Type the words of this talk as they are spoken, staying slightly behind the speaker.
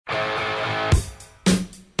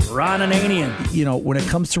Ron Ananian. You know, when it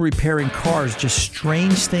comes to repairing cars, just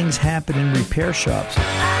strange things happen in repair shops.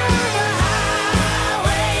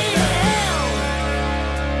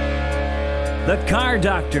 The Car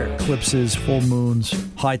Doctor. Eclipses, full moons,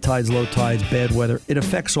 high tides, low tides, bad weather. It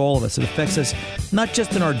affects all of us. It affects us not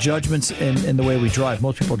just in our judgments and the way we drive.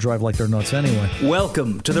 Most people drive like they're nuts anyway.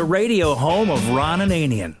 Welcome to the radio home of Ron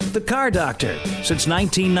Ananian, the Car Doctor. Since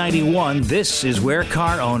 1991, this is where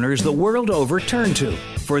car owners the world over turn to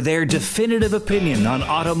for their definitive opinion on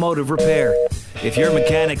automotive repair. If your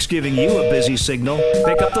mechanic's giving you a busy signal,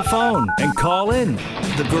 pick up the phone and call in.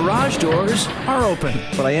 The garage doors are open.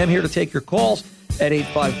 But I am here to take your calls at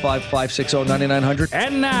 855-560-9900.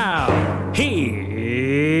 And now,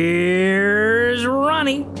 here's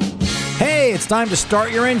Ronnie. Hey, it's time to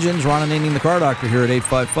start your engines. Ron Ananian, the Car Doctor, here at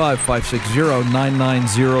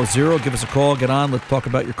 855-560-9900. Give us a call, get on, let's talk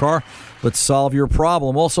about your car. Let's solve your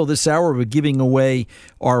problem. Also, this hour, we're giving away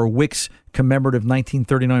our Wix commemorative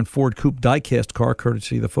 1939 Ford Coupe diecast car,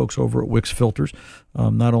 courtesy of the folks over at Wix Filters.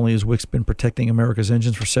 Not only has Wix been protecting America's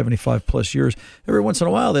engines for 75-plus years, every once in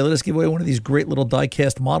a while they let us give away one of these great little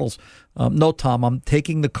diecast models. No, Tom, I'm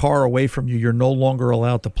taking the car away from you. You're no longer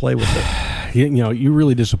allowed to play with it. You know, you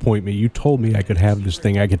really disappoint me. You told me I could have this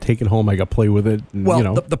thing. I could take it home. I could play with it. And, well, you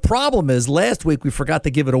know. the problem is last week we forgot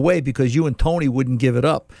to give it away because you and Tony wouldn't give it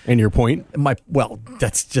up. And your point? Well,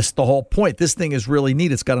 that's just the whole point. This thing is really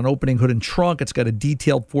neat. It's got an opening hood and trunk. It's got a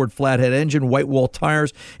detailed Ford flathead engine, white wall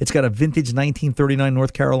tires. It's got a vintage 1939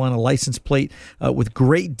 North Carolina license plate with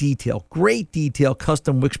great detail,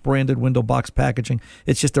 custom Wix branded window box packaging.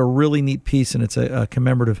 It's just a really neat piece, and it's a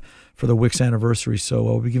commemorative for the Wix anniversary. So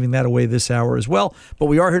we'll be giving that away this hour as well. But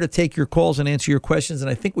we are here to take your calls and answer your questions, and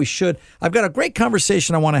I think we should. I've got a great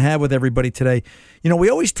conversation I want to have with everybody today. You know, we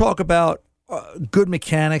always talk about good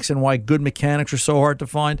mechanics and why good mechanics are so hard to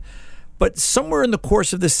find. But somewhere in the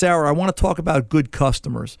course of this hour, I want to talk about good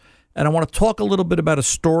customers. And I want to talk a little bit about a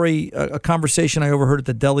story, a conversation I overheard at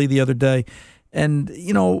the deli the other day. And,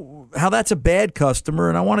 you know, how that's a bad customer.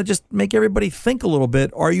 And I want to just make everybody think a little bit.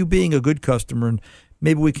 Are you being a good customer? And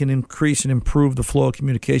maybe we can increase and improve the flow of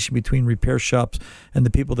communication between repair shops and the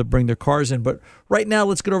people that bring their cars in. But right now,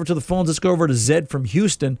 let's get over to the phones. Let's go over to Zed from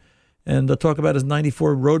Houston and talk about his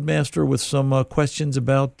 94 Roadmaster with some questions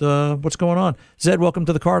about what's going on. Zed, welcome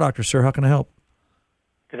to the Car Doctor, sir. How can I help?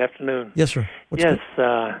 Good afternoon. Yes, sir.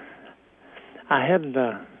 I had been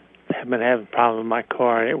having a problem with my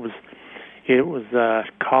car. It was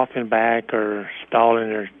coughing back or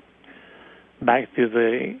stalling or back through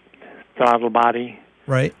the throttle body.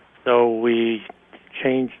 Right. So we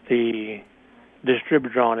changed the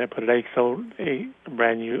distributor on it, put a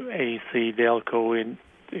brand new AC Delco in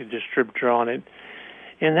the distributor on it,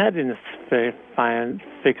 and that didn't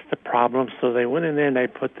fix the problem. So they went in there and they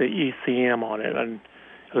put the ECM on it, an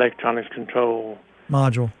electronics control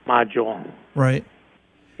module. Right.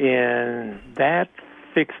 And that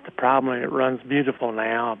fixed the problem, and it runs beautiful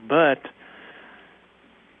now, but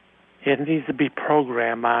it needs to be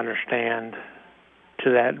programmed, I understand, to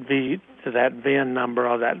that VIN number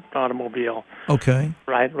of that automobile. Okay.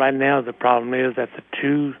 Right now the problem is that the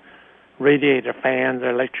two radiator fans, the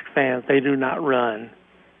electric fans, they do not run.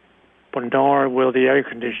 But nor will the air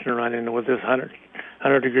conditioner run in with this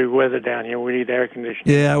 100-degree weather down here. We need air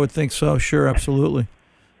conditioning. Yeah, I would think so. Sure, absolutely.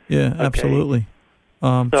 Yeah, okay. Absolutely.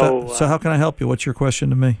 So how can I help you? What's your question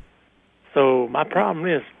to me? So my problem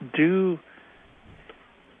is,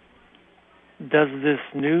 does this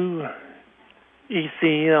new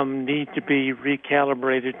ECM need to be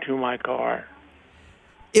recalibrated to my car?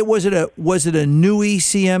 Was it a new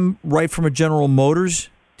ECM right from a General Motors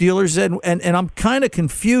dealer, Zed? And I'm kind of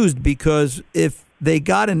confused because if they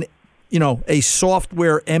got a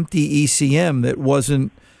software empty ECM that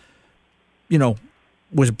wasn't,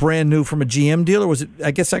 was brand new from a GM dealer, was it?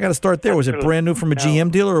 I guess I got to start there. Was it brand new from a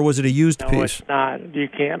GM dealer, or was it a used piece? No, it's not. You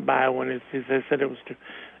can't buy one. They said it was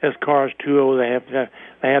this car is too old. They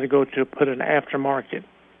had to go to put an aftermarket.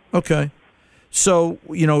 Okay. So,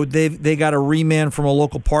 they got a reman from a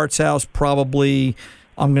local parts house, probably,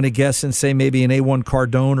 I'm going to guess and say maybe an A1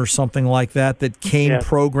 Cardone or something like that came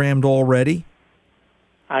programmed already?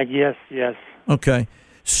 I guess, yes. Okay.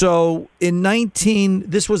 So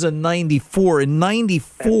this was a 94. In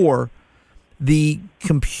 94, the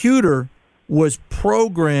computer was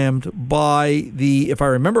programmed by if I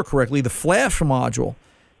remember correctly, the flash module.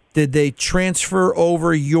 Did they transfer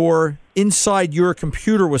over inside your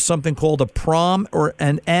computer was something called a PROM or a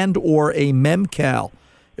MEMCAL?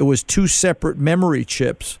 It was two separate memory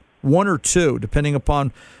chips, one or two, depending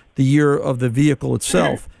upon the year of the vehicle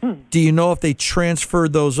itself. Do you know if they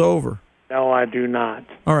transferred those over? No, I do not.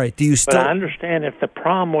 All right. Do you still? But I understand if the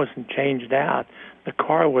prom wasn't changed out, the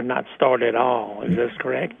car would not start at all. Is this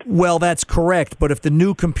correct? Well, that's correct. But if the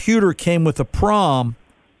new computer came with a prom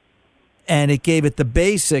and it gave it the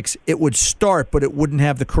basics, it would start, but it wouldn't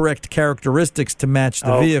have the correct characteristics to match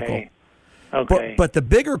the vehicle. Okay. But the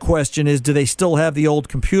bigger question is, do they still have the old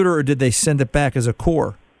computer, or did they send it back as a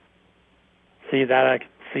core? See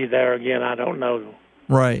there again, I don't know.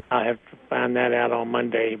 Right. I have to find that out on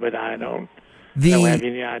Monday, but I don't have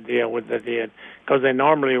any idea what they did, because they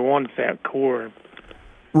normally want that core.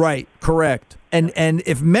 Right, correct. And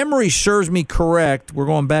if memory serves me correct, we're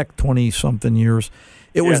going back 20-something years,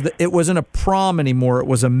 it wasn't a prom anymore, it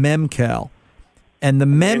was a MEMCAL. And the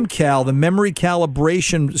MEMCAL, the memory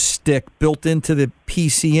calibration stick built into the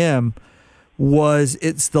PCM,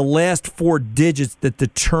 it's the last 4 digits that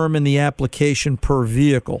determine the application per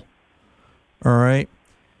vehicle. All right?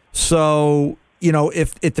 So,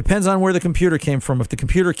 if it depends on where the computer came from. If the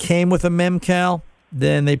computer came with a MEMCAL,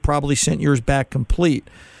 then they probably sent yours back complete.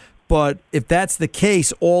 But if that's the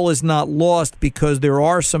case, all is not lost, because there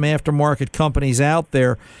are some aftermarket companies out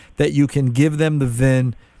there that you can give them the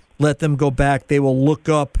VIN, let them go back. They will look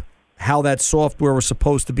up how that software was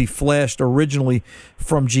supposed to be flashed originally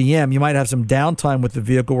from GM. You might have some downtime with the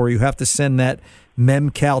vehicle where you have to send that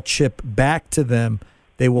MEMCAL chip back to them.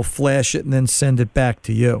 They will flash it and then send it back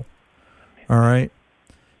to you. All right?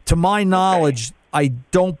 To my knowledge, I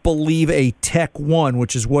don't believe a Tech 1,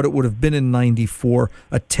 which is what it would have been in 94,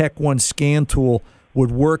 a Tech 1 scan tool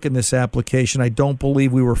would work in this application. I don't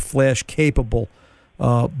believe we were flash capable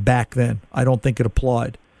back then. I don't think it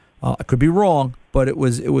applied. I could be wrong, but it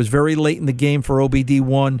was very late in the game for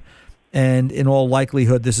OBD1, and in all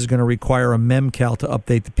likelihood, this is going to require a MEMCAL to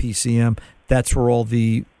update the PCM. That's where all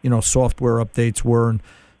the software updates were, and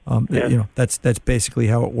that's basically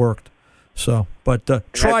how it worked. So, but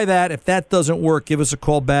try that. If that doesn't work, give us a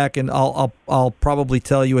call back, and I'll probably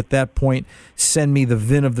tell you at that point. Send me the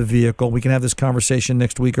VIN of the vehicle. We can have this conversation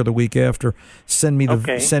next week or the week after. Send me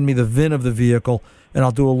the VIN of the vehicle, and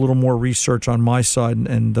I'll do a little more research on my side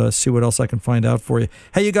and see what else I can find out for you.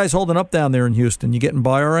 How you guys holding up down there in Houston? You getting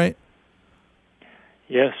by all right?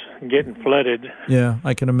 Yes, getting flooded. Yeah,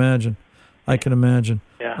 I can imagine.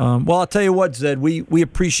 Yeah. Well, I'll tell you what, Zed. We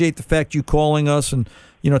appreciate the fact you calling us and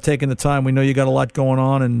taking the time. We know you got a lot going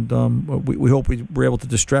on, and we hope we were able to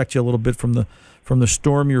distract you a little bit from the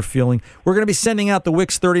storm you're feeling. We're going to be sending out the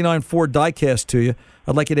Wix 39 Ford diecast to you.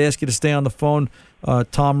 I'd like to ask you to stay on the phone.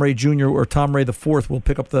 Tom Ray Jr. or Tom Ray the Fourth will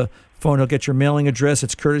pick up the phone. He'll get your mailing address.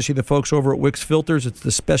 It's courtesy of the folks over at Wix Filters. It's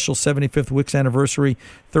the special 75th Wix anniversary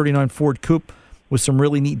 39 Ford Coupe with some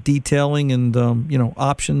really neat detailing and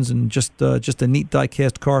options, and just a neat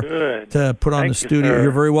diecast car to put on the studio. Sir.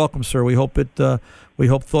 You're very welcome, sir. We hope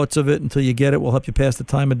thoughts of it until you get it. We'll help you pass the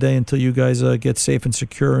time of day until you guys get safe and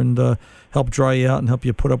secure, and help dry you out and help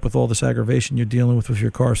you put up with all this aggravation you're dealing with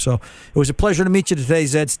your car. So it was a pleasure to meet you today,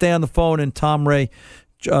 Zed. Stay on the phone, and Tom Ray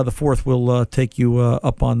the Fourth will take you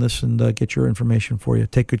up on this and get your information for you.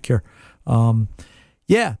 Take good care.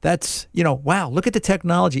 Yeah, that's wow. Look at the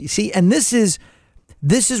technology. See, and this is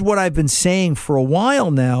what I've been saying for a while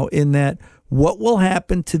now, in that what will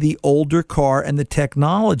happen to the older car and the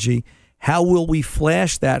technology? How will we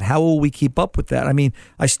flash that? How will we keep up with that? I mean,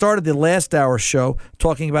 I started the last hour show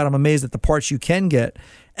talking about I'm amazed at the parts you can get,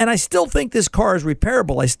 and I still think this car is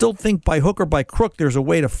repairable. I still think by hook or by crook there's a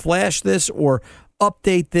way to flash this or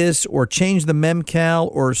update this or change the MEMCAL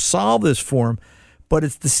or solve this for them, but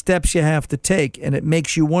it's the steps you have to take, and it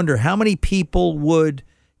makes you wonder how many people would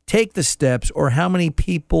take the steps, or how many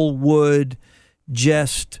people would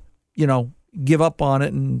just, give up on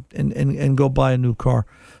it and go buy a new car.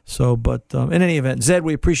 So, but in any event, Zed,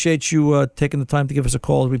 we appreciate you taking the time to give us a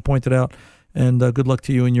call, as we pointed out, and good luck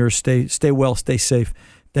to you and yours. Stay well, stay safe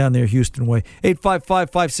down there Houston way.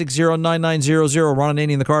 855-560-9900. Ron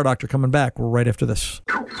Ananian, the Car Doctor, coming back. We're right after this.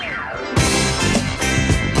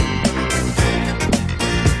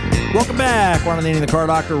 Welcome back. Ron Ananian, the Car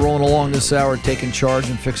Doctor, rolling along this hour, taking charge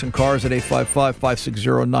and fixing cars at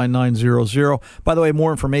 855-560-9900. By the way,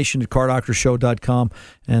 more information at cardoctorshow.com,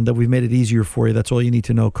 and we've made it easier for you. That's all you need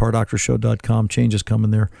to know, cardoctorshow.com. Change is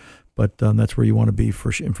coming there, but that's where you want to be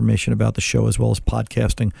for information about the show, as well as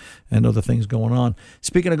podcasting and other things going on.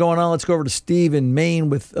 Speaking of going on, let's go over to Steve in Maine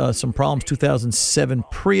with some problems, 2007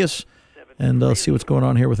 Prius, and see what's going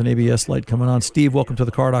on here with an ABS light coming on. Steve, welcome to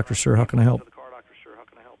the Car Doctor, sir. How can I help?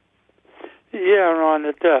 Yeah, Ron,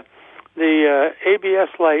 the ABS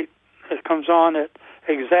light comes on at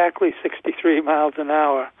exactly 63 miles an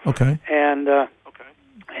hour. Okay. And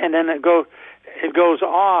then it goes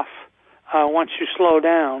off once you slow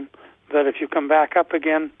down. But if you come back up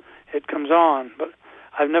again, it comes on. But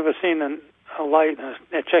I've never seen a light, a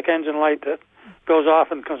check engine light that goes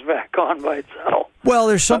off and comes back on by itself. Well,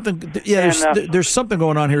 there's something. Yeah, there's something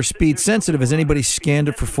going on here. Speed sensitive. Has anybody scanned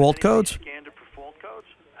it for fault codes?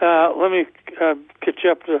 Let me get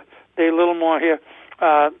you up to a little more here.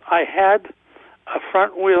 I had a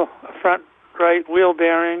front right wheel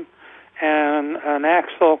bearing, and an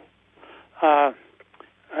axle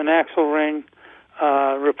ring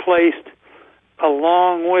replaced,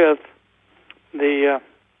 along with the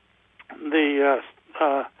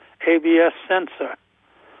ABS sensor.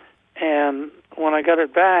 And when I got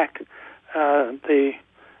it back, the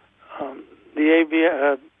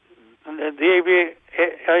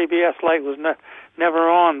ABS light was never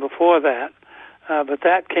on before that, but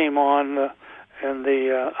that came on, and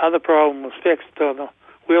the other problem was fixed on the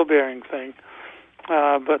wheel bearing thing.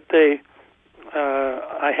 But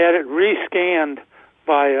I had it rescanned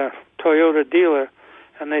by a Toyota dealer,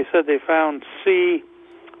 and they said they found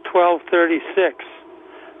C1236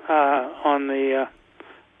 on the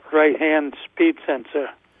right-hand speed sensor,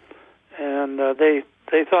 and they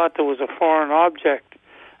thought there was a foreign object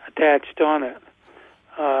attached on it.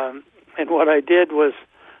 And what I did was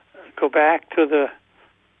go back to the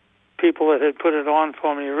people that had put it on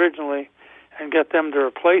for me originally and get them to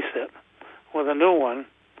replace it with a new one,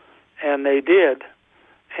 and they did,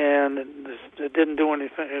 and it didn't do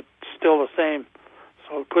anything. It's still the same,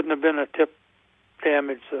 so it couldn't have been a tip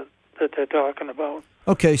damage that they're talking about.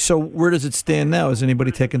 Okay, so where does it stand now? Is anybody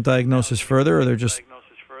taking diagnosis further, or they're just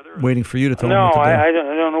waiting for you to tell them what to do? No, I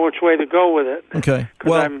don't know which way to go with it. Okay,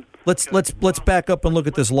 well, let's back up and look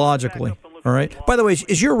at this logically. All right. By the way,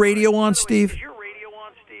 is your radio on, Steve?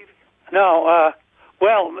 No.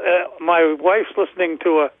 Well, my wife's listening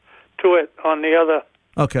to it on the other.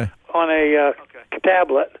 Okay. On a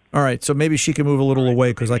tablet. All right, so maybe she can move a little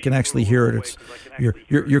away because I can actually hear it. It's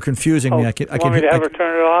you're confusing me. I can want me to have her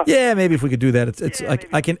turn it off? Yeah, maybe if we could do that.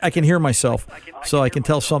 I can hear myself, so I can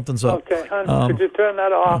tell something's up. Okay, could you turn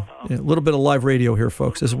that off? Yeah, a little bit of live radio here,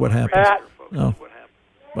 folks. This is what happens. Pat? Oh.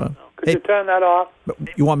 Well, could you turn that off?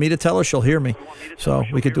 You want me to tell her? She'll hear me. So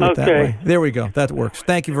we could do it that way. There we go. That works.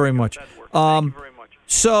 Thank you very much.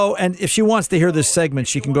 So, and if she wants to hear this segment,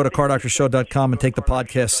 she can go to cardoctorshow.com and take the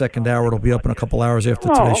podcast second hour. It'll be up in a couple hours after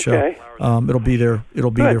today's show. It'll be there.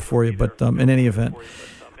 It'll be there for you. But in any event,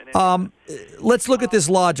 let's look at this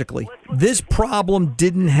logically. This problem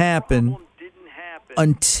didn't happen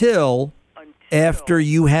until after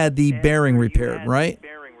you had the bearing repaired, right?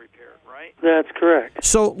 That's correct.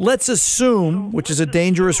 So let's assume, which is a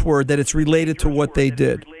dangerous word, that it's related to what they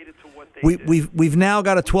did. We've now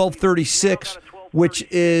got a 1236, which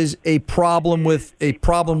is a problem with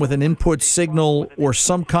an input signal or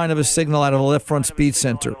some kind of a signal out of the left front speed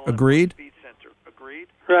sensor. Agreed?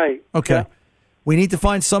 Right. Okay. Yeah. We need to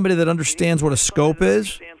find somebody that understands what a scope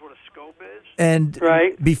is. And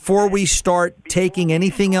before we start taking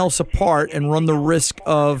anything else apart and run the risk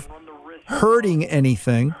of hurting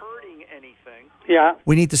anything,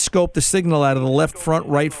 we need to scope the signal out of the left front,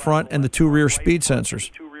 right front, and the two rear speed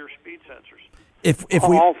sensors. If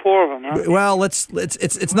we all four of them, huh? Well, it's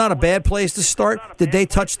not a bad place to start. Did they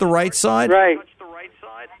touch the right side? Right.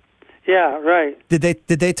 Yeah, right. Did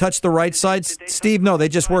they touch the right side, Steve? No, they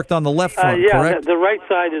just worked on the left front, correct? The right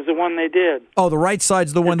side is the one they did. Oh, the right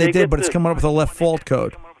side's the one they did, but it's coming up with a left fault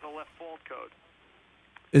code.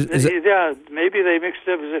 Is it? Yeah, maybe they mixed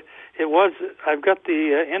it. It was. I've got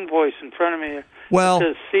the invoice in front of me. Well,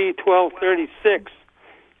 it says C1236,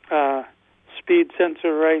 speed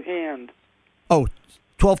sensor right hand. Oh,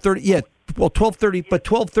 1230. Yeah, well, 1230, but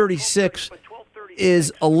 1236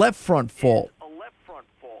 is a left front fault.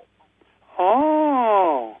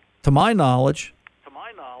 Oh. To my knowledge.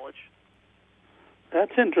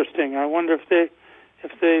 That's interesting. I wonder if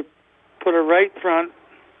they put a right front.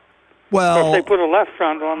 Well, or if they put a left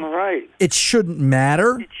front on the right. It shouldn't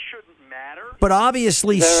matter. But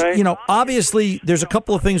obviously, obviously, there's a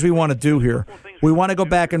couple of things we want to do here. We want to go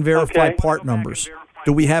back and verify part numbers.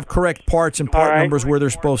 Do we have correct parts and part numbers where they're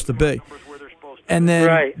supposed to be? And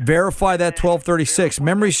then verify that 1236.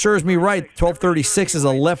 Memory serves me right. 1236 is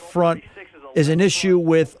a left front, is an issue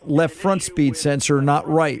with left front speed sensor, not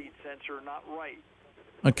right.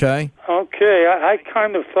 Okay? Okay, I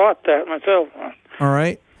kind of thought that myself. All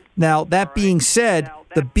right. Now, that being said,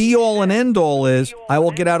 the be-all and end-all is I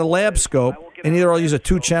will get out a lab scope, and either I'll use a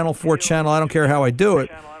 2-channel, 4-channel, I don't care how I do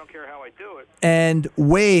it, and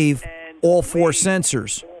wave all 4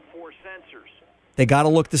 sensors. They got to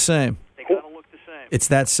look the same. It's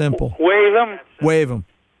that simple. Wave them. Wave them.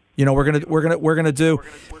 You know, we're gonna do.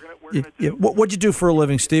 What'd you do for a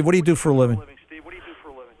living, Steve? What do you do for a living?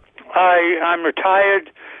 I'm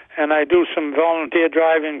retired, and I do some volunteer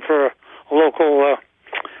driving for a local.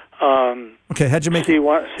 Okay, how'd you make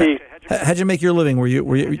your living? Were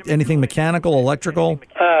you anything mechanical, electrical?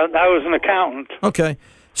 I was an accountant. Okay,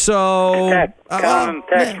 so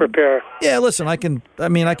tax preparer. Yeah, listen, I can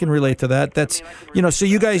relate to that. That's so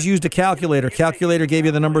you guys used a calculator. Calculator gave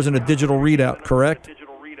you the numbers in a digital readout, correct?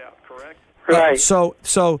 Right. So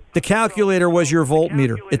the calculator was your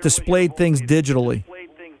voltmeter. It displayed things digitally.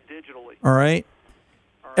 All right.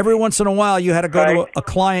 Every once in a while, you had to go to a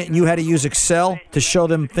client and you had to use Excel to show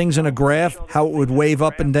them things in a graph, how it would wave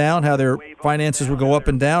up and down, how their finances would go up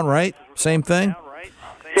and down, right? Same thing?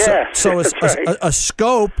 Yeah. So a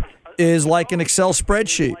scope is like an Excel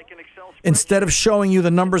spreadsheet. Instead of showing you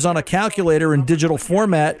the numbers on a calculator in digital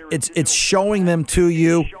format, it's showing them to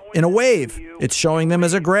you in a wave. It's showing them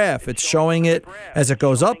as a graph. It's showing it as it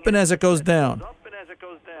goes up and as it goes down.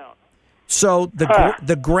 So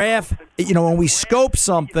the graph, when we scope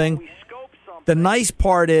something, the nice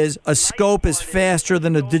part is a scope is faster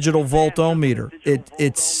than a digital voltometer.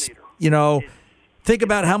 It's think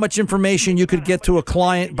about how much information you could get to a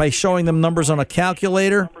client by showing them numbers on a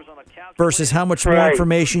calculator versus how much more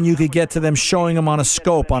information you could get to them showing them on a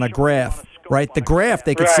scope, on a graph, right? The graph,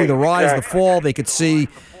 they could see the rise, the fall, they could see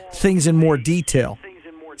things in more detail.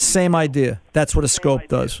 Same idea. That's what a scope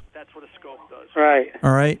does. Right.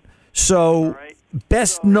 All right? So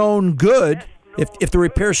best known good, if the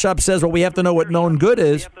repair shop says, well, we have to know what known good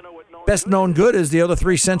is, best known good is the other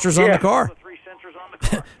three sensors on the car.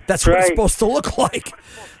 That's what it's supposed to look like.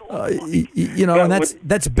 And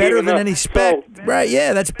that's better than any spec. Right,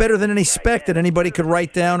 yeah, that's better than any spec that anybody could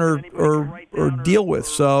write down or deal with.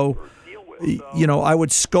 So, I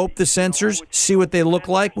would scope the sensors, see what they look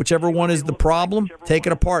like. Whichever one is the problem, take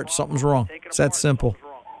it apart. Something's wrong. It's that simple.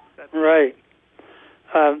 Right.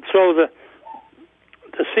 So the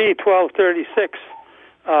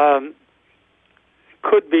C1236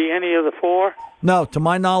 could be any of the four? No, to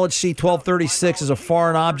my knowledge, C1236 is a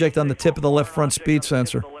foreign object on the tip of the left front speed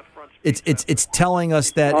sensor. It's telling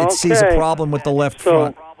us that it sees a problem with the left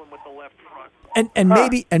front.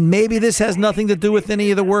 And maybe this has nothing to do with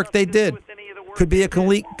any of the work they did. Could be a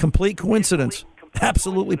complete coincidence.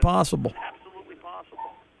 Absolutely possible.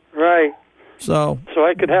 Right. So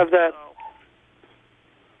I could have that.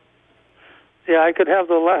 Yeah, I could have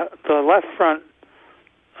the left front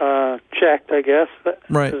checked, I guess.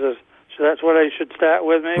 Right. So that's what I should start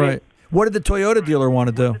with, maybe. Right. What did the Toyota dealer want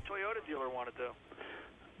to do?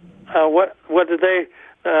 What did they?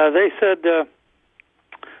 They said there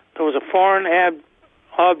was a foreign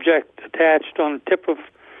object attached on the tip of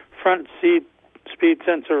front speed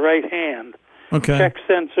sensor right hand. Okay. Check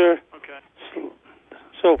sensor. Okay.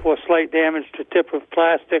 So forth. Slight damage to tip of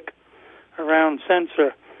plastic around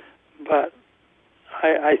sensor, but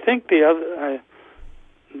I think the other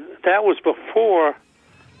that was before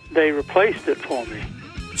they replaced it for me.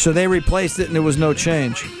 So they replaced it and there was no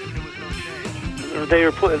change.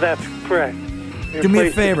 That's correct. Do me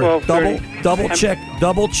a favor. Double check the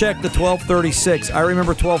 1236. I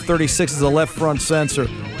remember 1236 is a left front sensor.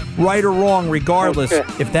 Right or wrong, regardless,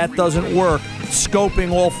 if that doesn't work,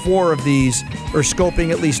 scoping all four of these or scoping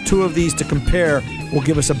at least two of these to compare will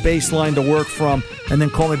give us a baseline to work from, and then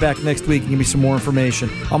call me back next week and give me some more information.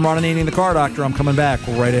 I'm Ron Ananian, the Car Doctor. I'm coming back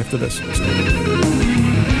right after this.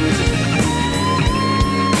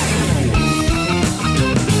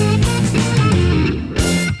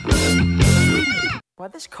 Well,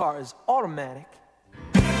 this car is automatic.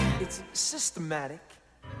 It's systematic.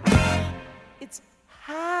 It's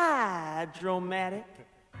hydromatic.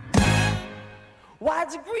 Why,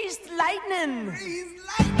 it's greased lightning.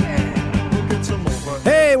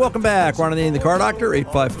 Hey, welcome back. Ron Ananian, the Car Doctor,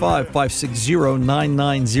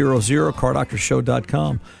 855-560-9900,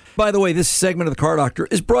 cardoctorshow.com. By the way, this segment of the Car Doctor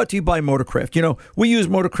is brought to you by Motorcraft. We use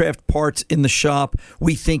Motorcraft parts in the shop.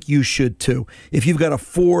 We think you should too. If you've got a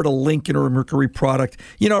Ford, a Lincoln, or a Mercury product,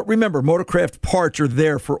 remember, Motorcraft parts are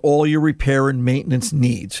there for all your repair and maintenance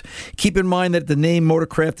needs. Keep in mind that the name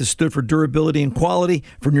Motorcraft has stood for durability and quality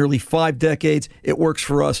for nearly 5 decades. It works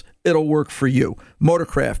for us. It'll work for you.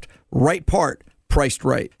 Motorcraft, right part, priced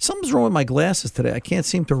right. Something's wrong with my glasses today. I can't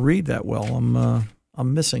seem to read that well.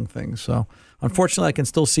 I'm missing things, so... Unfortunately, I can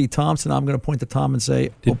still see Tom, so now I'm going to point to Tom and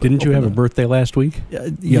say... Didn't you have a birthday last week?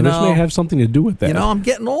 This may have something to do with that. I'm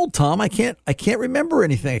getting old, Tom. I can't remember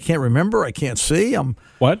anything. I can't remember. I can't see.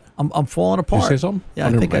 What? I'm falling apart. Did you say something? Yeah,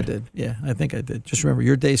 I think I did. Yeah, I think I did. Just remember,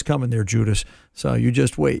 your day's coming there, Judas. So you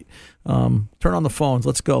just wait. Turn on the phones.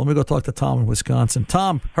 Let's go. Let me go talk to Tom in Wisconsin.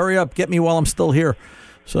 Tom, hurry up. Get me while I'm still here.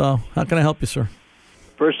 So how can I help you, sir?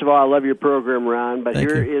 First of all, I love your program, Ron, but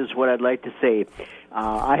here is what I'd like to say.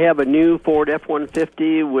 I have a new Ford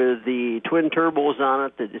F-150 with the twin turbos on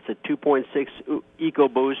it. It's a 2.6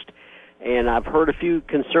 EcoBoost, and I've heard a few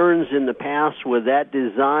concerns in the past with that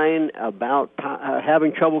design about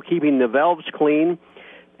having trouble keeping the valves clean.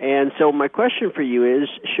 And so my question for you is,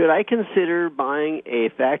 should I consider buying a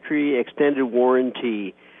factory extended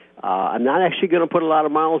warranty? I'm not actually going to put a lot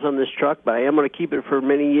of miles on this truck, but I am going to keep it for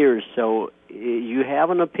many years. So you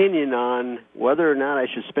have an opinion on whether or not I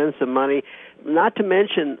should spend some money. Not to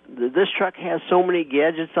mention, this truck has so many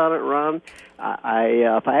gadgets on it, Ron.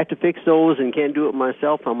 If I have to fix those and can't do it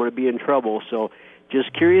myself, I'm going to be in trouble. So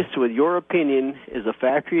just curious, with your opinion, is a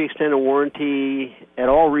factory extended warranty at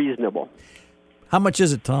all reasonable? How much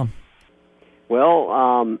is it, Tom? Well,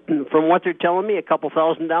 from what they're telling me, a couple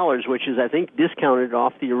 $1,000, which is, I think, discounted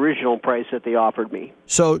off the original price that they offered me.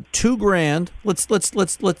 So $2,000.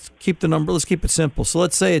 Let's keep the number. Let's keep it simple. So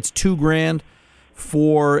let's say it's $2,000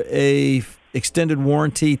 for a extended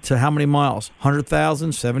warranty to how many miles?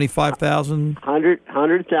 100,000, 75,000,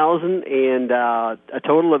 100,000, and a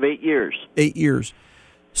total of 8 years. 8 years.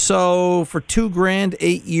 So for $2,000,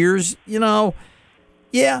 8 years,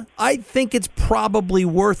 yeah, I think it's probably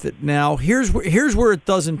worth it. Now, here's where it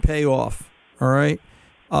doesn't pay off. All right,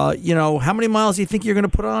 how many miles do you think you're going to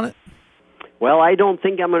put on it? Well, I don't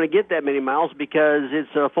think I'm going to get that many miles because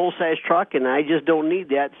it's a full-size truck, and I just don't need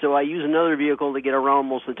that. So I use another vehicle to get around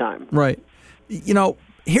most of the time. Right.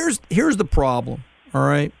 Here's the problem. All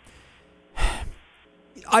right.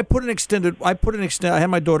 I had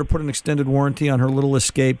my daughter put an extended warranty on her little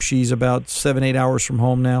Escape. She's about 7-8 hours from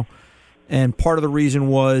home now. And part of the reason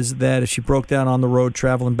was that if she broke down on the road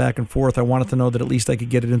traveling back and forth, I wanted to know that at least I could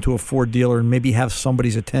get it into a Ford dealer and maybe have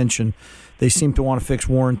somebody's attention. They seem to want to fix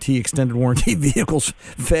extended warranty vehicles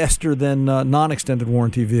faster than non-extended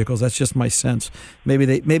warranty vehicles. That's just my sense. Maybe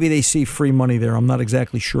they see free money there. I'm not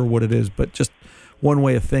exactly sure what it is, but just one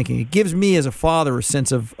way of thinking. It gives me as a father a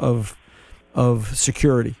sense of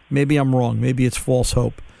security. Maybe I'm wrong. Maybe it's false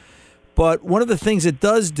hope. But one of the things it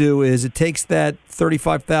does do is it takes that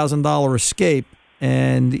 $35,000 Escape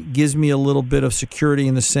and gives me a little bit of security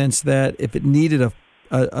in the sense that if it needed a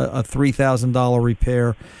 $3,000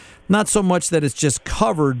 repair, not so much that it's just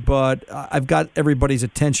covered, but I've got everybody's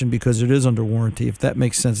attention because it is under warranty, if that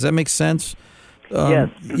makes sense. Does that make sense? Yes.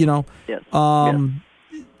 Yes.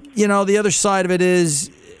 The other side of it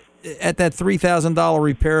is at that $3,000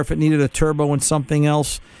 repair, if it needed a turbo and something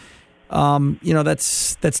else,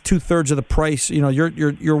 that's 2/3 of the price.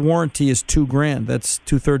 Your warranty is $2,000. That's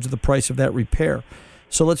 2/3 of the price of that repair.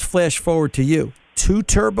 So let's flash forward to you. 2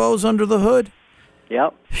 turbos under the hood.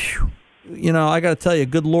 Yep. Whew. I got to tell you,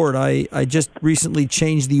 good Lord, I just recently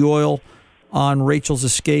changed the oil on Rachel's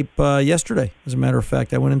Escape yesterday. As a matter of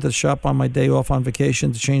fact, I went into the shop on my day off on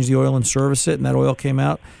vacation to change the oil and service it, and that oil came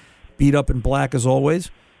out beat up and black as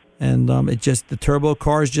always. And the turbo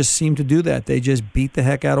cars just seem to do that. They just beat the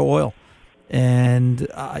heck out of oil. And,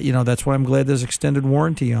 that's why I'm glad there's extended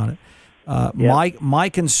warranty on it. My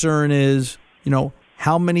concern is,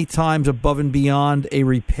 how many times above and beyond a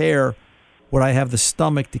repair would I have the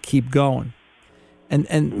stomach to keep going?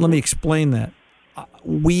 And let me explain that.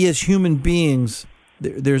 We as human beings,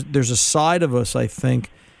 there's a side of us, I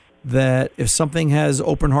think, that if something has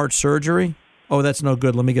open heart surgery, oh, that's no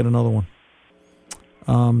good. Let me get another one.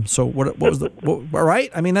 So what was all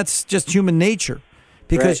right? I mean, that's just human nature,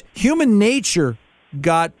 because human nature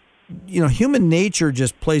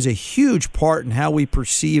just plays a huge part in how we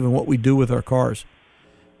perceive and what we do with our cars.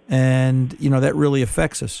 And, that really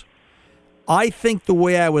affects us. I think the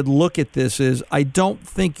way I would look at this is I don't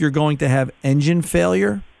think you're going to have engine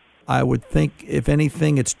failure. I would think, if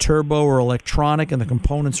anything, it's turbo or electronic and the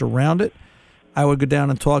components around it. I would go down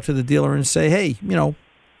and talk to the dealer and say, hey,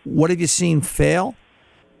 what have you seen fail?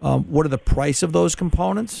 What are the price of those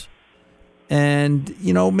components? And,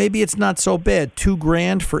 maybe it's not so bad.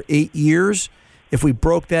 $2,000 for 8 years. If we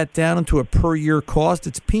broke that down into a per year cost,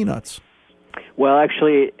 it's peanuts. Well,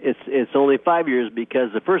 actually, it's only 5 years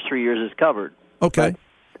because the first 3 years is covered. Okay.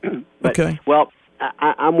 Okay. Well,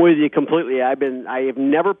 I'm with you completely. I have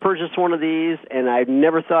never purchased one of these, and I've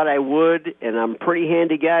never thought I would. And I'm a pretty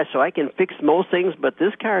handy guy, so I can fix most things. But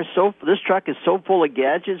this truck is so full of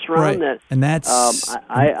gadgets, Ron, that and that's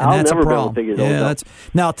I'll never be able to figure those out.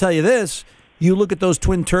 Now I'll tell you this: you look at those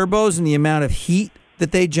twin turbos and the amount of heat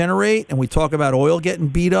that they generate, and we talk about oil getting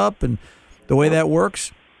beat up and the way that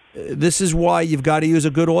works. This is why you've got to use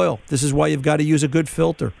a good oil. This is why you've got to use a good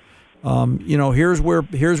filter. Here's where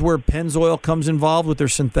Pennzoil comes involved with their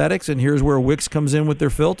synthetics, and here's where Wix comes in with their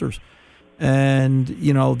filters. And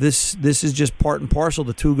this is just part and parcel.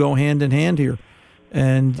 The two go hand in hand here.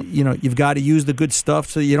 And, you've got to use the good stuff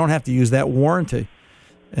so you don't have to use that warranty.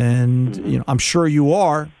 And, I'm sure you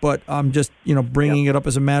are, but I'm just, bringing it up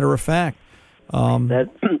as a matter of fact.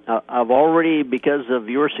 I've already, because of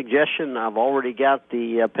your suggestion, I've already got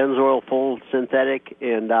the Pennzoil full synthetic,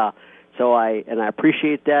 and so I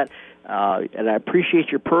appreciate that. And I appreciate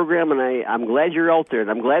your program, and I'm glad you're out there, and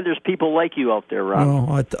I'm glad there's people like you out there, Ron.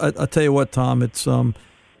 Well, I tell you what, Tom, it's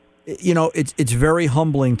it's very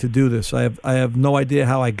humbling to do this. I have no idea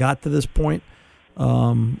how I got to this point.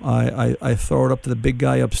 I throw it up to the big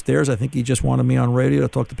guy upstairs. I think he just wanted me on radio to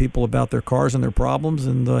talk to people about their cars and their problems,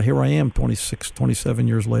 and here I am 26, 27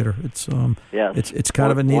 years later. It's kind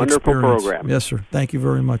of a neat wonderful experience. Program. Yes, sir. Thank you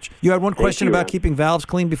very much. You had one question about keeping valves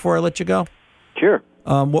clean before I let you go? Sure.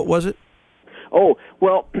 What was it? Oh,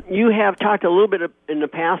 well, you have talked a little bit in the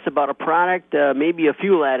past about a product, maybe a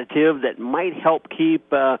fuel additive that might help keep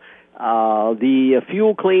the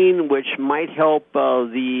fuel clean, which might help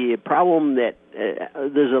the problem that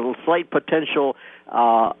there's a slight potential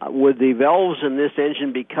with the valves in this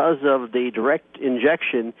engine because of the direct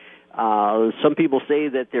injection. Some people say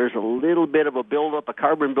that there's a little bit of a buildup, a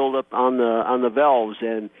carbon buildup on the valves,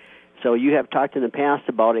 and so you have talked in the past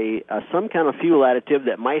about some kind of fuel additive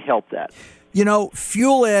that might help that.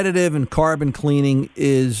 Fuel additive and carbon cleaning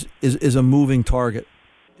is a moving target.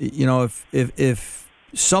 If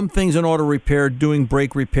some things in auto repair, doing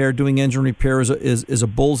brake repair, doing engine repair is a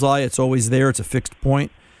bullseye. It's always there. It's a fixed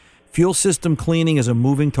point. Fuel system cleaning is a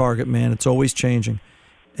moving target, man. It's always changing.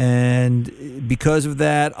 And because of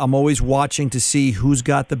that, I'm always watching to see who's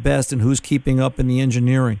got the best and who's keeping up in the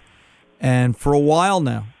engineering. And for a while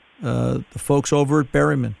now, the folks over at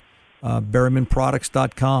Berryman,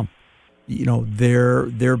 BerrymanProducts.com,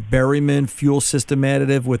 their Berryman fuel system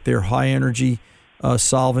additive with their high energy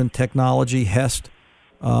solvent technology, HEST,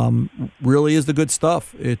 really is the good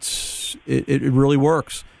stuff. It really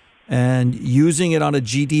works. And using it on a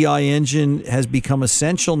GDI engine has become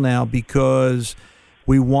essential now because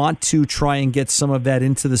we want to try and get some of that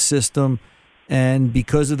into the system. And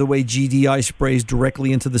because of the way GDI sprays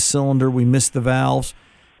directly into the cylinder, we miss the valves.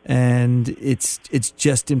 And it's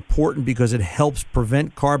just important because it helps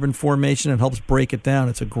prevent carbon formation and helps break it down.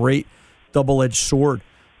 It's a great double-edged sword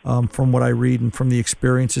from what I read and from the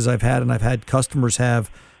experiences I've had, and I've had customers have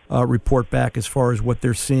report back as far as what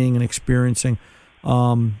they're seeing and experiencing.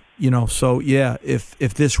 So yeah, if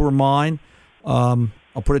this were mine, I'll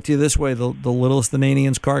put it to you this way: the littlest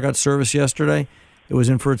Ananian's car got serviced yesterday. It was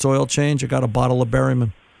in for its oil change. I got a bottle of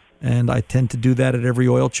Berryman. And I tend to do that at every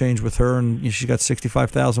oil change with her, and she's got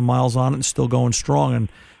 65,000 miles on it and still going strong. And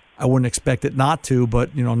I wouldn't expect it not to,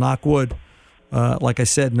 but knock wood. Like I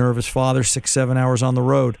said, nervous father, 6-7 hours on the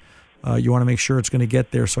road. You want to make sure it's going to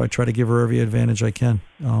get there, so I try to give her every advantage I can.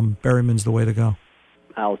 Berryman's the way to go.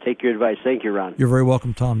 I'll take your advice. Thank you, Ron. You're very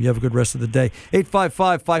welcome, Tom. You have a good rest of the day.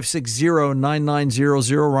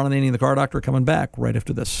 855-560-9900. Ron and Annie, the Car Doctor, coming back right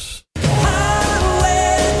after this.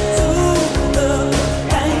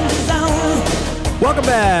 Welcome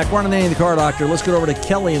back. Ron and Annie, the Car Doctor. Let's get over to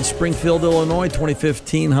Kelly in Springfield, Illinois,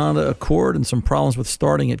 2015 Honda Accord, and some problems with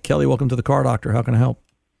starting it. Kelly, welcome to the Car Doctor. How can I help?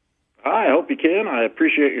 I hope you can. I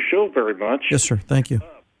appreciate your show very much. Yes, sir. Thank you.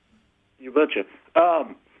 You betcha.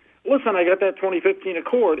 Listen, I got that 2015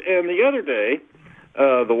 Accord, and the other day,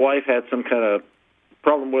 the wife had some kind of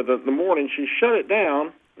problem with it in the morning. She shut it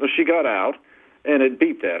down. She got out, and it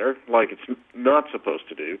beeped at her like it's not supposed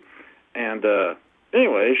to do. And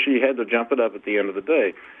anyway, she had to jump it up at the end of the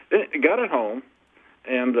day. Got it home,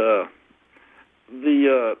 and the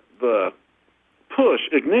push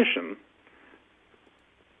ignition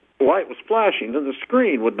light was flashing, and the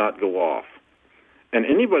screen would not go off. And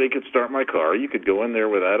anybody could start my car. You could go in there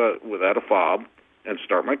without a fob and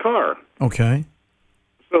start my car. Okay.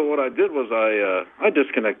 So what I did was I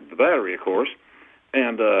disconnected the battery, of course,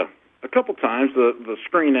 and a couple times the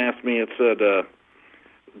screen asked me. It said,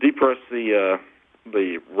 depress the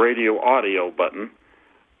radio audio button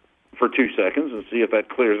for 2 seconds and see if that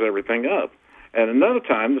clears everything up. And another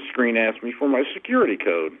time, the screen asked me for my security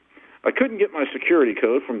code. I couldn't get my security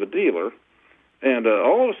code from the dealer, and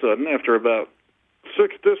all of a sudden, after about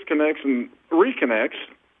 6 disconnects and reconnects,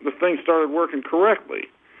 the thing started working correctly.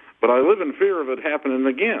 But I live in fear of it happening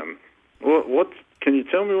again. What can you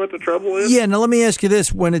tell me what the trouble is? Yeah, now let me ask you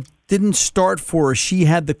this. When it didn't start for her, she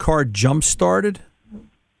had the car jump-started?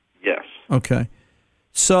 Yes. Okay.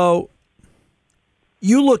 So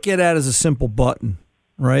you look at that as a simple button,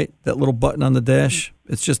 right? That little button on the dash.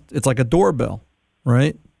 It's like a doorbell,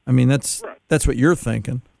 right? I mean, that's what you're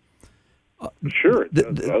thinking. Sure.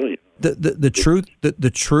 The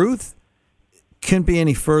truth couldn't be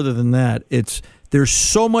any further than that. It's There's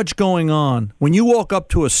so much going on. When you walk up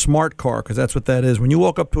to a smart car, because that's what that is, when you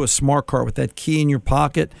walk up to a smart car with that key in your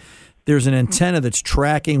pocket, there's an antenna that's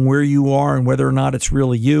tracking where you are and whether or not it's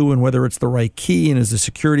really you and whether it's the right key and is the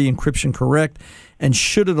security encryption correct, and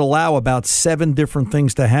should it allow about 7 different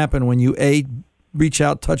things to happen when you, A, reach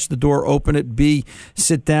out, touch the door, open it, B,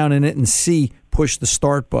 sit down in it, and C, push the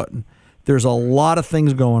start button. There's a lot of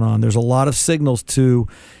things going on. There's a lot of signals to...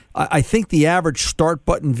 I think the average start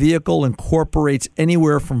button vehicle incorporates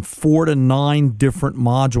anywhere from 4 to 9 different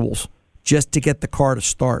modules just to get the car to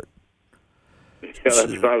start. Yeah,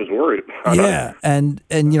 that's what I was worried about. Yeah, and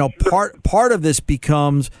you know, part of this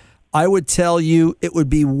becomes, I would tell you, it would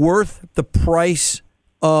be worth the price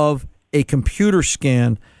of a computer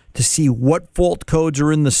scan to see what fault codes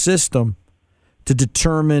are in the system to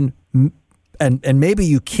determine, and maybe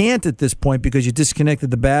you can't at this point because you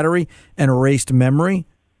disconnected the battery and erased memory.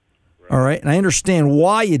 All right, and I understand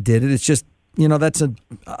why you did it. It's just, you know,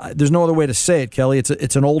 there's no other way to say it, Kelly.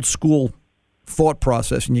 It's an old school thought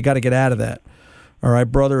process, and you got to get out of that. All right,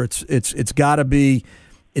 brother. It's got to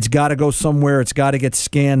go somewhere. It's got to get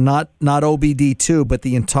scanned, not OBD2, but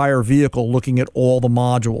the entire vehicle, looking at all the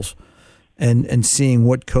modules and seeing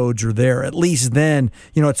what codes are there. At least then,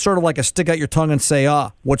 you know, it's sort of like a stick out your tongue and say,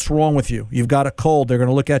 what's wrong with you? You've got a cold. They're going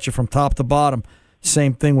to look at you from top to bottom.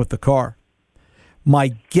 Same thing with the car. My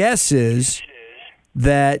guess is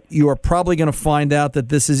that you are probably going to find out that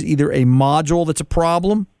this is either a module that's a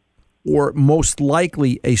problem or most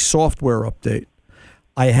likely a software update.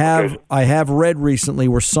 I have read recently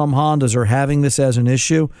where some Hondas are having this as an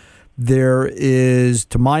issue. There is,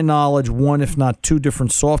 to my knowledge, 1 if not 2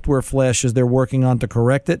 different software flashes they're working on to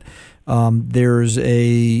correct it. It's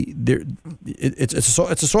a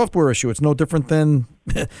software issue. It's no different than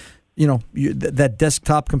that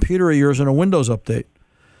desktop computer of yours in a Windows update.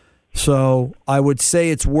 So I would say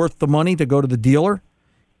it's worth the money to go to the dealer,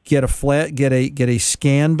 get a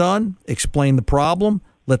scan done, explain the problem,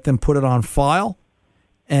 let them put it on file.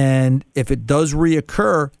 And if it does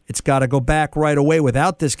reoccur, it's got to go back right away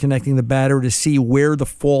without disconnecting the battery to see where the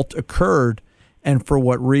fault occurred and for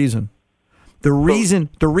what reason. The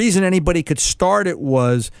reason anybody could start it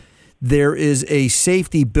was there is a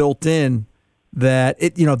safety built in that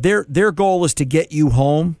their goal is to get you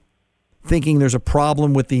home thinking there's a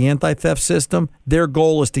problem with the anti-theft system. Their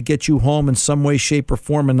goal is to get you home in some way, shape, or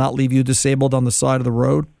form and not leave you disabled on the side of the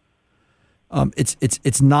road.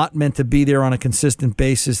 It's not meant to be there on a consistent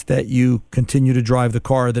basis that you continue to drive the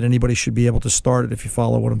car, that anybody should be able to start it, if you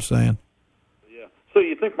follow what I'm saying. Yeah. So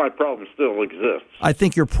you think my problem still exists? I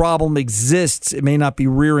think your problem exists. It may not be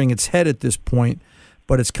rearing its head at this point,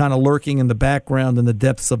 but it's kind of lurking in the background in the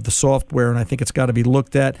depths of the software, and I think it's got to be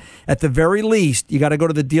looked at. At the very least, you got to go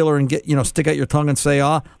to the dealer and stick out your tongue and say,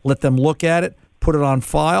 let them look at it, put it on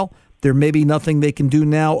file. There may be nothing they can do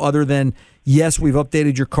now other than, yes, we've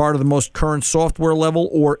updated your car to the most current software level,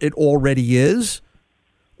 or it already is.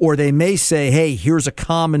 Or they may say, hey, here's a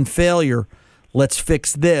common failure. Let's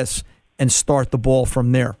fix this and start the ball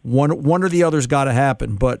from there. One or the other's got to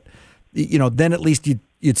happen. But, then at least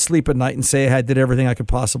you'd sleep at night and say, I did everything I could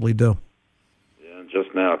possibly do. Yeah, and just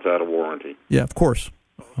now it's out of warranty. Yeah, of course.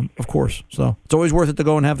 Of course. So it's always worth it to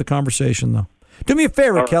go and have the conversation, though. Do me a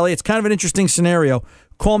favor, Kelly. It's kind of an interesting scenario.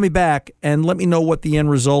 Call me back and let me know what the end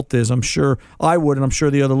result is. I'm sure I would, and I'm sure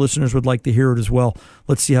the other listeners would like to hear it as well.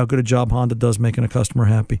 Let's see how good a job Honda does making a customer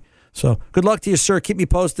happy. So good luck to you, sir. Keep me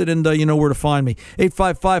posted, and you know where to find me.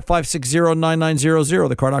 855-560-9900.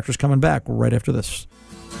 The Car Doctor's coming back right after this.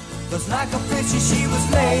 Just like a princess, she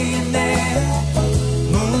was laying there,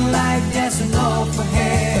 moonlight dancing off her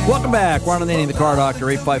hair. Welcome back. Ron and Annie, the Car Doctor,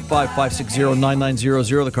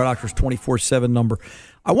 855-560-9900. The Car Doctor's 24/7 number.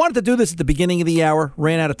 I wanted to do this at the beginning of the hour.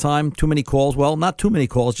 Ran out of time. Too many calls. Well, not too many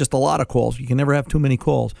calls, just a lot of calls. You can never have too many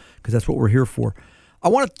calls because that's what we're here for. I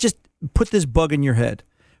want to just put this bug in your head.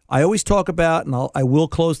 I always talk about, and I will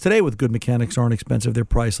close today with good mechanics aren't expensive. They're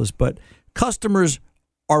priceless. But customers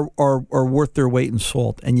are worth their weight in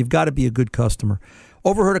salt, and you've got to be a good customer.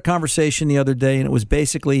 Overheard a conversation the other day, and it was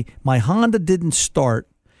basically, my Honda didn't start,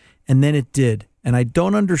 and then it did. And I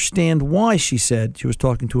don't understand why, she said. She was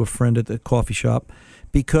talking to a friend at the coffee shop,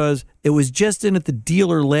 because it was just in at the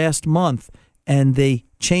dealer last month, and they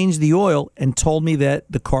changed the oil and told me that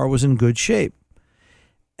the car was in good shape.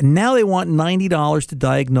 And now they want $90 to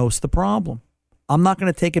diagnose the problem. I'm not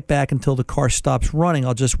going to take it back until the car stops running.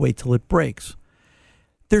 I'll just wait till it breaks.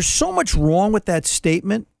 There's so much wrong with that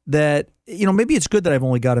statement that, maybe it's good that I've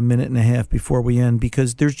only got a minute and a half before we end,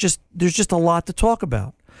 because there's just a lot to talk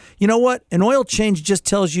about. You know what? An oil change just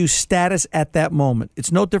tells you status at that moment.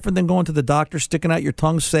 It's no different than going to the doctor, sticking out your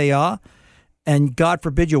tongue, say and God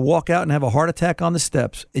forbid you walk out and have a heart attack on the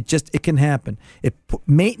steps. It can happen.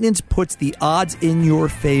 Maintenance puts the odds in your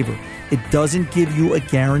favor. It doesn't give you a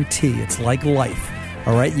guarantee. It's like life.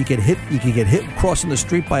 All right, you can get hit crossing the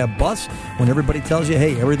street by a bus when everybody tells you,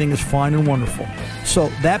 hey, everything is fine and wonderful. So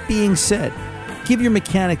that being said, give your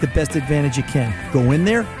mechanic the best advantage you can. Go in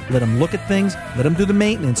there, let him look at things, let him do the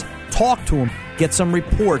maintenance, talk to him, get some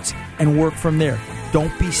reports, and work from there.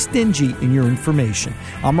 Don't be stingy in your information.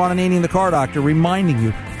 I'm Ron Ananian, the Car Doctor, reminding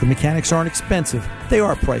you, good mechanics aren't expensive. They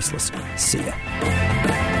are priceless. See ya.